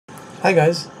Hi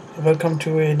guys, welcome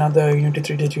to another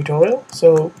Unity3d tutorial.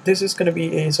 So this is going to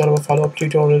be a sort of a follow-up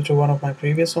tutorial to one of my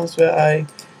previous ones where I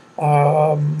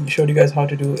showed you guys how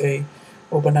to do a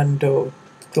open and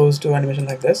close door animation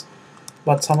like this.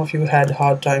 But some of you had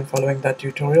hard time following that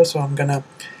tutorial, so I'm gonna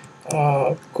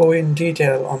go in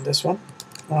detail on this one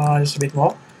just a bit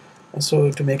more, so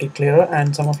to make it clearer.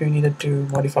 And some of you needed to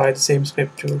modify the same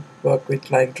script to work with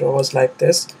like drawers like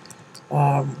this.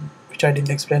 Which I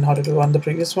didn't explain how to do on the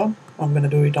previous one. I'm going to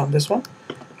do it on this one.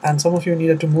 And some of you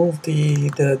needed to move the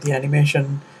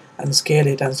animation and scale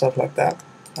it and stuff like that.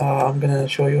 I'm going to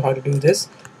show you how to do this,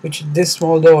 which this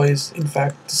small door is in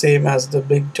fact the same as the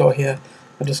big door here.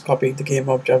 I just copied the game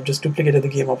object, I've just duplicated the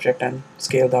game object and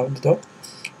scaled down the door.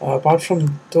 Apart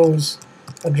from those,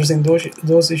 addressing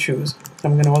those issues,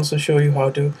 I'm going to also show you how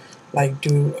to like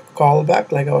do a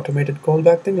callback, like an automated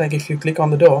callback thing. Like if you click on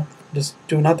the door, just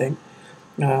do nothing.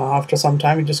 After some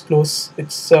time it just closes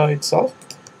itself.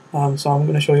 So I'm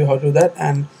going to show you how to do that,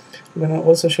 and I'm going to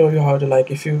also show you how to, like,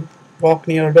 if you walk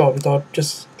near a door without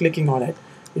just clicking on it,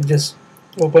 it just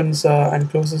opens and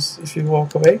closes if you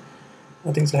walk away,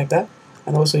 things like that.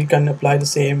 And also you can apply the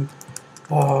same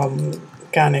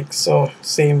mechanics or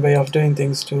same way of doing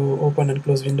things to open and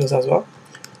close windows as well.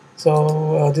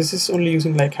 So this is only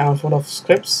using like handful of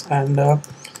scripts, and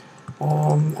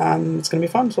it's gonna be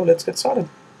fun. So let's get started.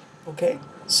 Okay,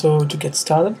 so to get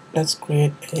started, let's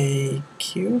create a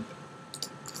cube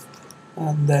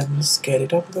and then scale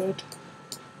it up a bit.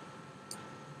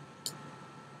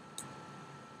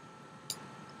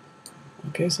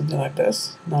 Okay, something like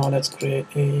this. Now let's create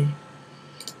a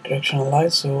directional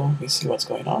light so we see what's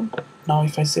going on. Now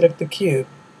if I select the cube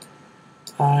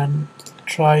and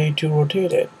try to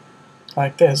rotate it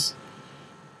like this,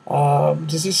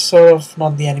 this is sort of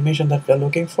not the animation that we're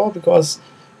looking for, because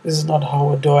this is not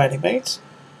how a door animates.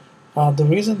 The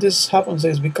reason this happens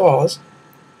is because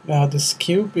this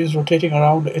cube is rotating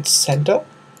around its center,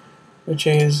 which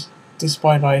is this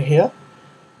point right here,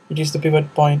 which is the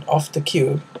pivot point of the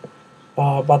cube.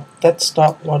 But that's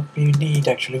not what we need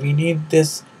actually. We need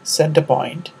this center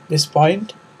point, this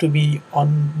point, to be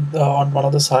on one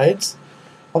of the sides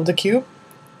of the cube,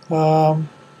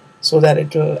 so that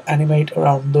it will animate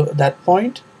around that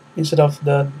point instead of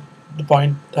the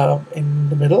point in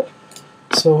the middle.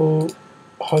 So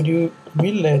how do you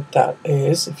emulate that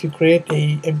is, if you create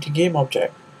a empty game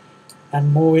object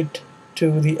and move it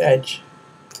to the edge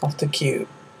of the cube,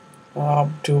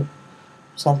 to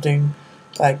something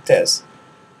like this,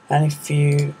 and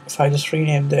if I just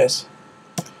rename this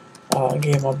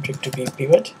game object to be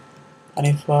pivot, and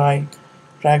if I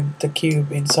drag the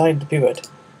cube inside the pivot,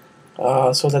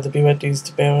 so that the pivot is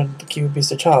the parent, the cube is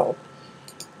the child.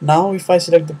 Now if I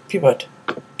select the pivot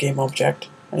game object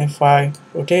and if I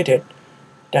rotate it,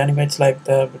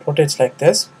 it rotates like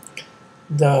this.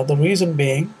 The reason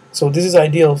being, so this is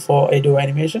ideal for a door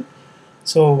animation.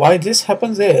 So why this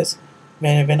happens is,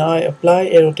 when I apply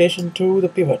a rotation to the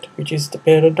pivot, which is the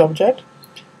parent object,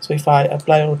 so if I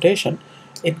apply rotation,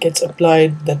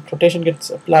 that rotation gets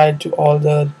applied to all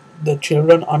the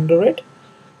children under it.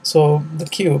 So the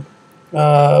cube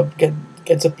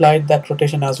gets applied that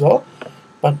rotation as well.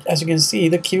 But as you can see,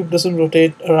 the cube doesn't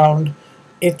rotate around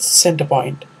its center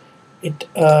point. It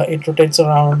rotates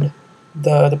around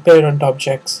the parent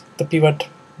objects, the pivot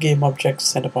game object's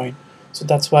center point. So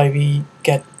that's why we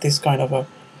get this kind of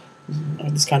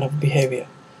behavior.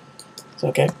 So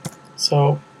okay,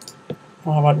 so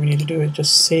what we need to do is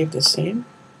just save the scene.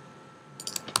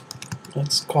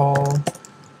 Let's call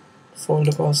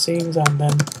folder called scenes, and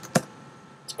then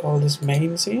let's call this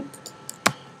main scene.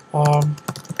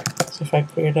 So if I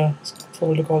create a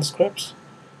folder called scripts,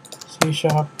 C#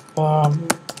 script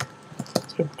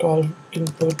called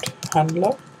input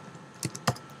handler.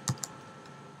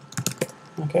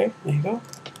 Okay, there you go.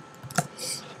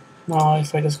 Now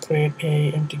if I just create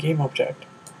a empty game object,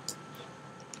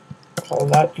 call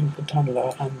that input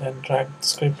handler, and then drag the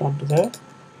script onto there.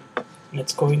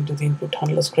 Let's go into the input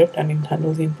handler script and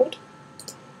handle the input.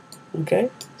 Okay,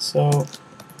 so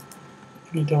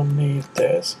we don't need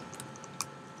this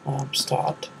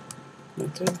start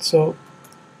method. So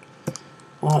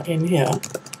in here,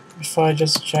 if I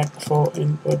just check for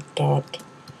input dot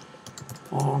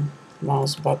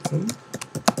mouse button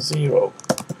 0,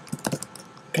 you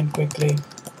can quickly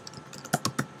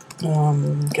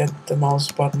get the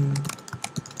mouse button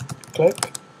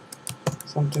click,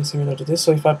 something similar to this.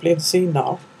 So if I play the scene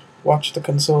now, watch the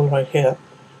console right here.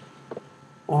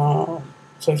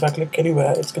 So if I click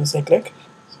anywhere, it's going to say click,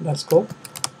 so that's cool.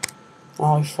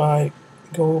 Now if I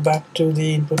go back to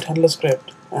the input handler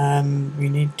script, and we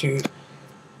need to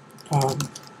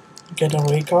get a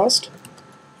raycast,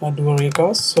 do a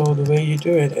raycast. So the way you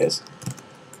do it is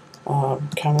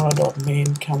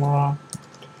camera.main camera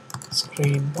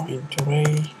screen point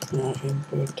array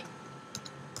input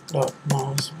dot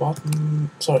mouse button,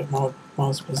 sorry,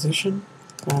 mouse position,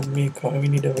 and we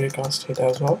need a raycast state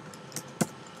as well.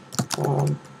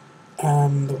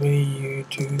 And the way you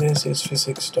do this is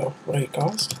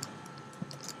physics.raycast.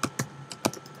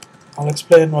 I'll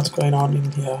explain what's going on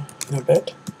in here in a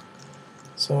bit.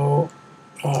 So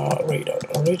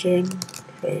ray.origin,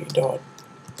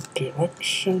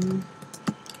 ray.direction,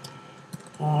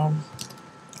 and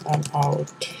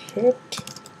out hit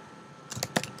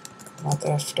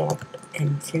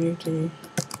mathf.infinity.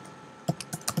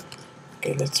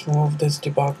 Okay, let's move this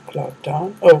debug cloud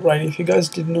down. Oh right, if you guys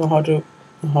didn't know how to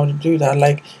do that,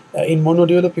 like in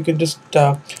MonoDevelop you can just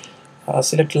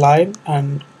select line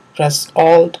and press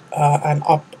Alt and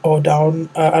up or down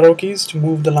arrow keys to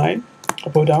move the line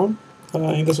up or down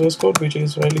in the source code, which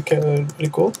is really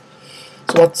cool.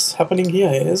 So what's happening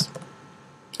here is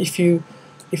if you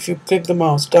click the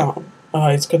mouse down,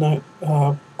 it's gonna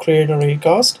create a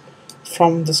raycast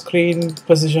from the screen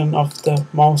position of the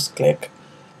mouse click,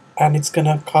 and it's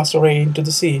gonna cast a ray into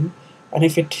the scene, and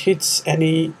if it hits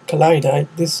any collider,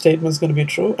 this statement is going to be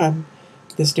true and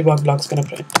this debug block is going to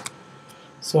print.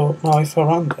 So now if I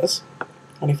run this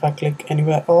and if I click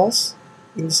anywhere else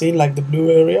in the scene, like the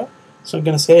blue area, it's not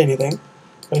going to say anything,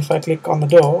 but if I click on the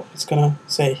door, it's going to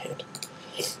say hit.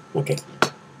 Okay,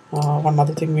 one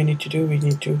other thing we need to do, we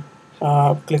need to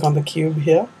click on the cube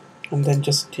here and then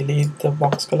just delete the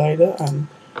box collider, and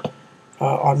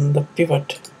on the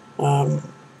pivot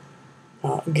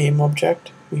game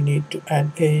object we need to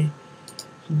add a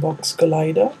box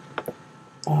collider,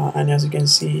 and as you can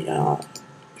see,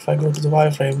 if I go to the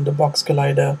wireframe, the box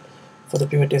collider for the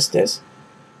pivot is this.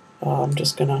 I'm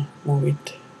just gonna move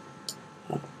it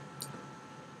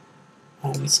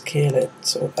and scale it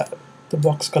so that the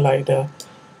box collider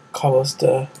covers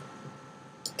the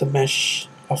mesh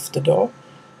of the door.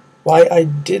 Why I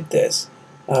did this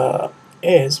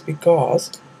is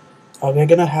because we're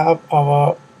gonna have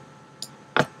our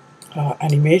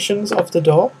animations of the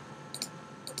door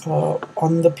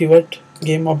on the pivot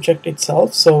game object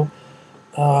itself. So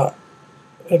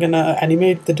we're gonna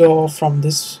animate the door from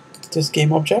this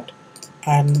game object,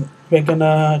 and we're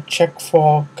gonna check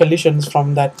for collisions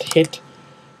from that hit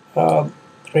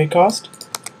raycast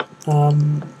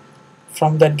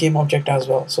from that game object as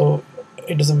well. So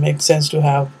it doesn't make sense to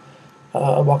have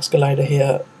a box collider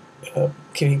here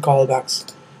giving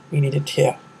callbacks. We need it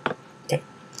here. Okay,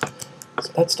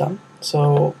 so that's done.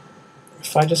 So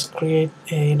if I just create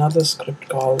another script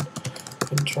called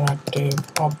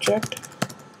interactive object,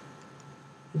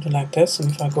 something like this,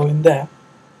 and if I go in there,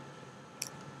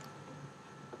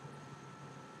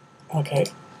 okay,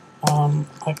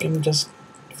 I can just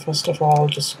first of all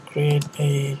just create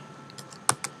a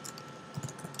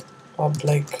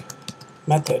public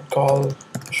method called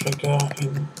trigger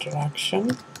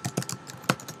interaction.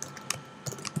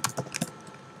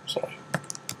 Sorry,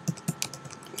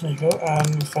 there you go.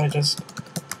 And if I just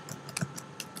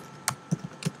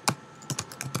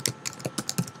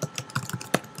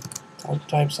I'll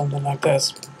type something like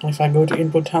this. If I go to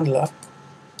input handler,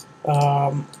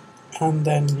 and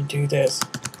then we do this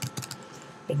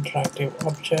interactive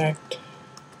object,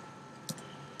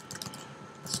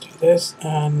 let's do this,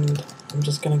 and I'm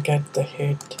just gonna get the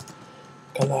hit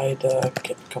collider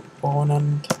get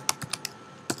component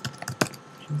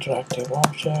interactive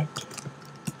object.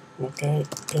 Okay,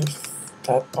 if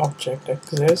that object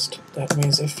exists, that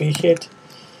means if we hit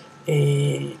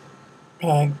a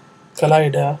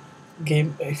collider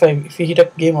game, if we hit a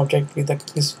game object with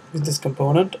this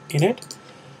component in it,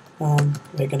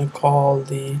 we're gonna call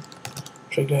the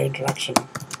trigger interaction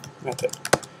method.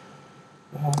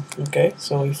 Okay,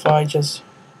 so if I just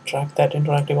drag that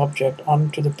interactive object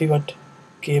onto the pivot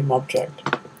game object,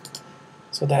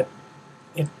 so that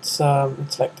it's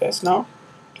like this now.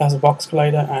 It has a box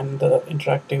collider and the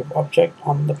interactive object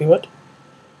on the pivot.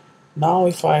 Now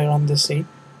if I run this scene,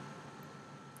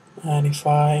 and if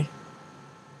I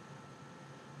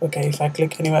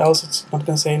click anywhere else, it's not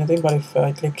going to say anything, but if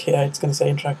I click here, it's going to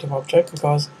say interactive object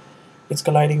because it's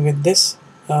colliding with this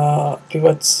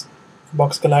pivot's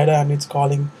box collider, and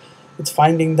it's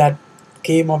finding that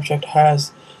game object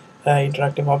has an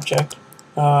interactive object,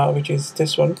 which is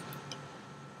this one,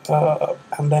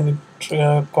 and then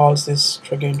it calls this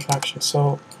trigger interaction.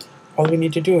 So all we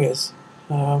need to do is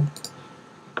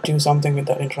do something with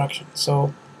that interaction.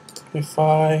 So if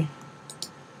I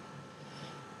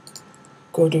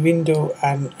go to window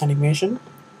and animation,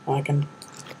 I can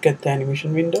get the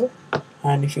animation window,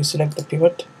 and if you select the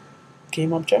pivot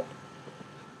game object,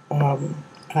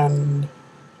 and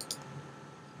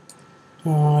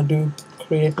do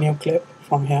create new clip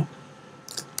from here.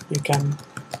 You can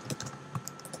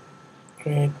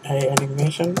create a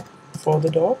animation for the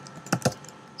door.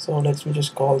 So let me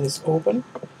just call this open.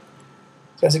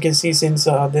 So as you can see, since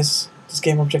this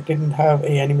game object didn't have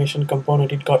a animation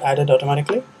component, it got added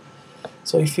automatically.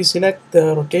 So if you select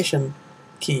the rotation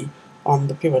key on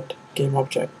the pivot game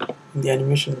object in the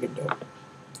animation window,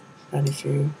 and if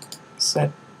you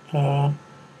set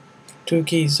two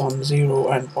keys on 0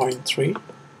 and 0.3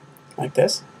 like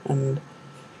this, and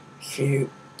if you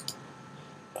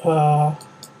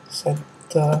set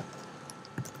the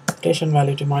rotation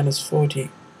value to -40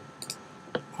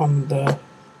 on the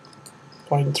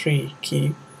 0.3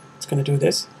 key, it's going to do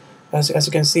this. As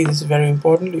you can see, this is very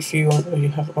important. If you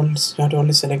have to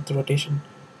only select the rotation,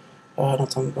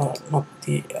 not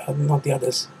the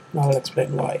others. Now I'll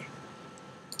explain why.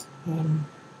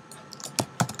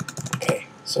 Okay,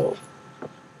 so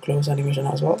close animation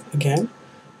as well. Again,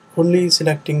 only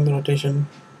selecting the rotation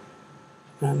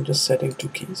and just setting two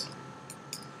keys.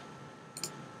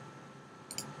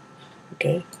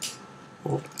 Okay.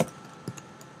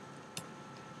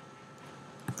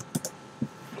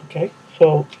 Okay,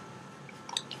 so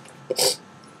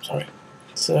sorry,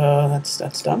 so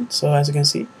that's done. So as you can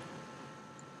see,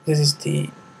 this is the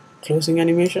closing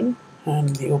animation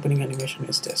and the opening animation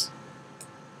is this.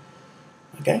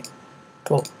 Okay,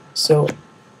 cool. So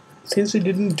since we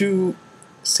didn't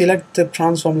select the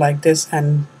transform like this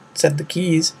and set the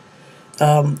keys,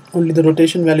 only the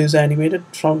rotation values are animated.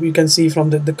 From you can see from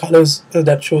the colors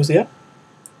that shows here.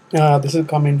 This will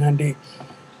come in handy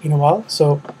in a while.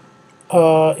 So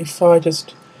if I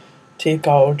just take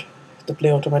out the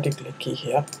play automatically key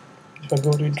here, if I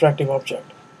go to interactive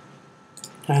object,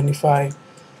 and if I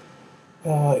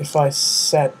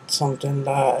set something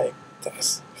like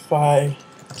this, if I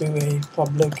do a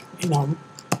public enum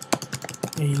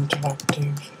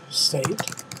interactive state,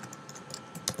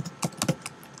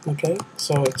 okay,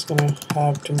 so it's gonna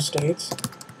have two states,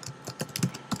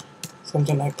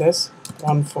 something like this,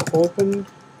 one for open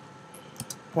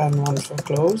and one for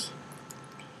close,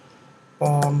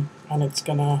 and it's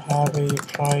gonna have a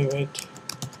private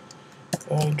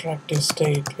interactive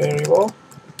state variable,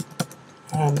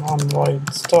 and on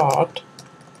void start,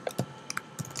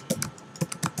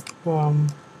 I'm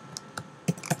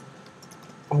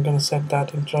going to set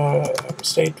that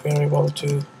state variable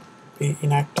to be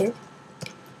inactive,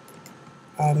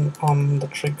 and on the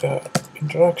trigger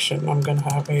interaction I'm going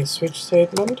to have a switch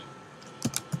statement,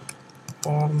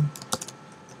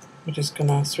 which is going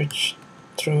to switch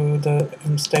through the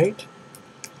M state.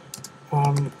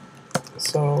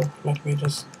 So let me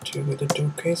just do the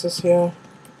two cases here.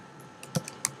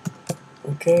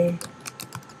 Okay,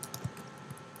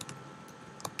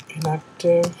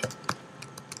 inactive,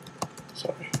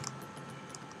 sorry,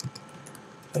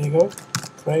 there you go,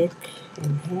 break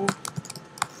in here,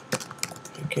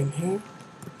 break in here.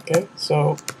 Okay,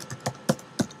 so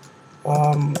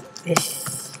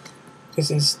if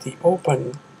this is the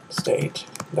open state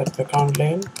that we're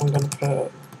currently in, I'm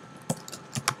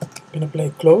gonna play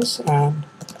close and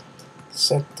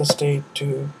set the state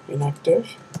to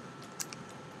inactive.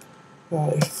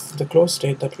 If the closed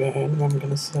state that we are in, I'm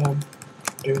going to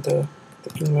do the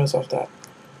inverse of that.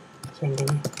 So I'm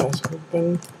going to press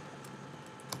open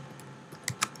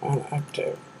and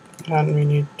active, and we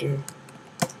need to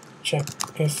check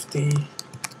if the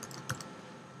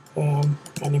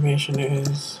animation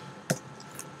is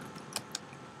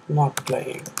not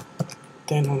playing,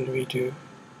 then only we do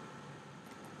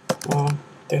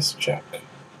this check.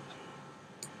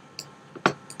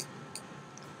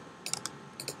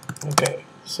 Okay,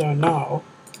 so now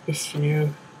if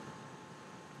you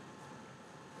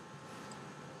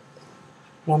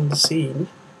run the scene,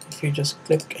 if you just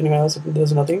click anywhere else, it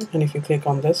does nothing, and if you click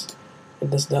on this,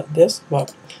 it does this.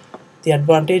 But the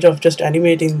advantage of just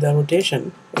animating the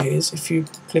rotation is if you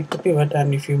click the pivot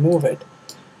and if you move it,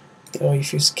 or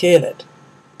if you scale it,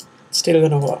 it's still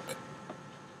gonna work.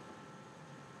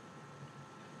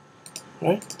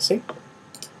 Right? See?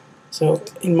 So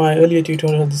in my earlier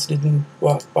tutorial this didn't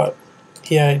work, but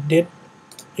here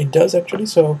it does actually.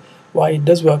 So why it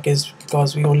does work is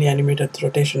because we only animated the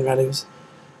rotation values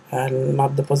and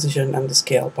not the position and the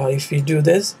scale. But if we do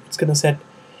this, it's gonna set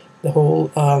the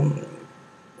whole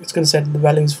it's gonna set the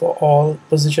values for all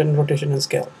position, rotation and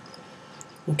scale.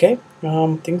 Okay,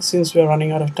 I think since we're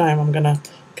running out of time, I'm gonna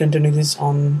continue this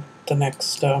on the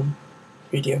next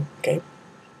video. Okay,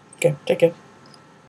 take care.